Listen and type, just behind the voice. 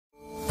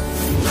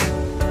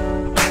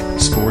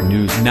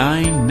News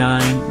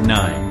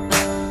 999.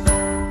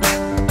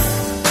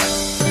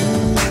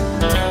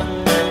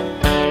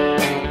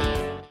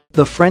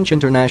 The French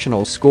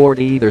international scored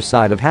either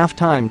side of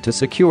halftime to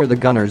secure the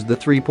Gunners the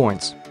 3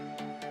 points.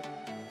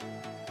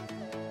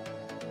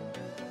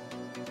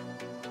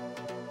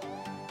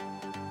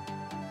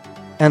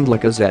 And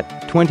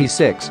Lacazette,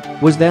 26,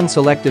 was then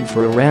selected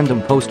for a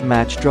random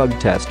post-match drug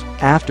test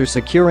after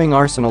securing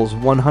Arsenal's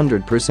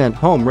 100%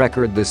 home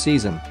record this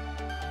season.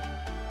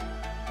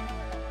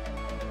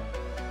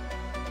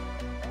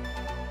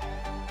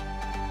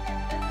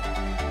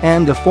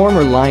 And a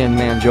former Lion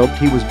man joked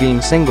he was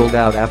being singled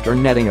out after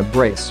netting a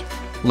brace.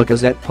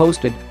 Lacazette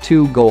posted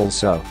 2 goals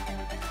so.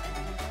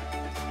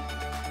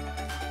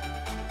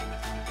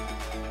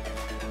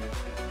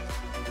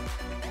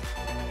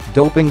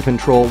 Doping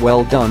control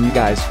well done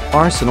guys,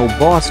 Arsenal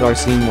boss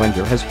Arsene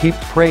Wenger has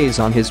heaped praise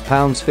on his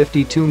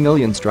 £52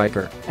 million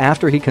striker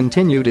after he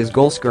continued his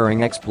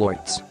goal-scoring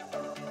exploits.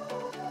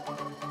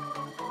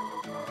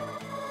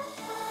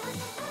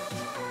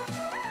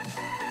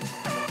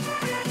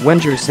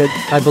 Wenger said,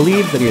 "I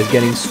believe that he is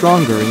getting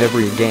stronger in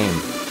every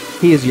game.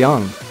 He is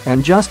young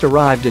and just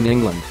arrived in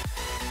England.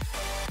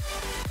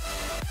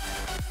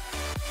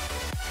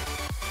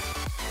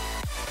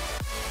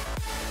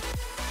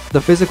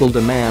 The physical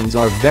demands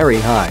are very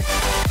high.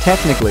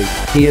 Technically,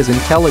 he is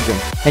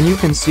intelligent, and you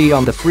can see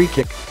on the free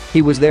kick,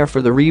 he was there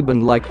for the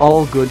rebound like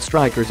all good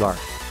strikers are."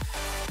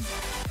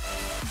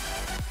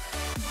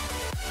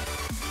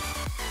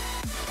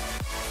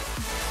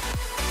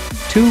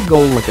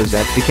 Two-goal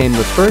Lacazette became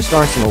the first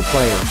Arsenal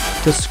player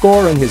to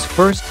score in his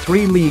first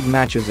 3 league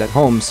matches at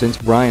home since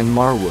Brian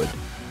Marwood.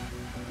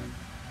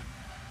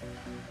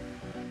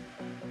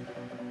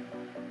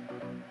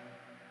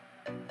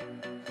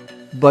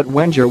 But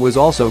Wenger was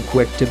also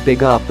quick to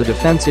big up the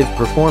defensive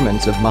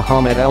performance of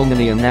Mohamed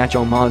Elneny and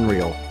Nacho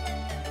Monreal.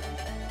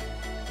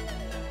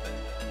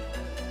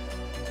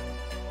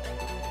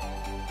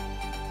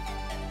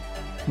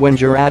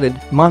 Wenger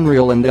added,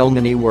 "Monreal and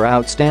Elneny were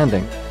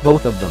outstanding,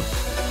 both of them.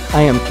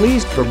 I am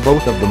pleased for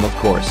both of them of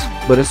course,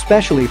 but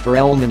especially for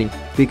Elneny,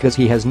 because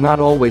he has not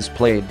always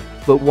played,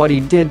 but what he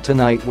did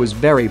tonight was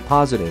very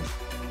positive."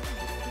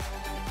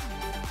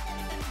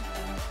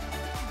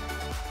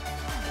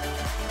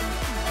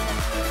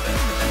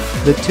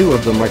 The two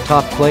of them are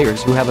top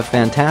players who have a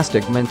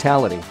fantastic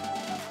mentality.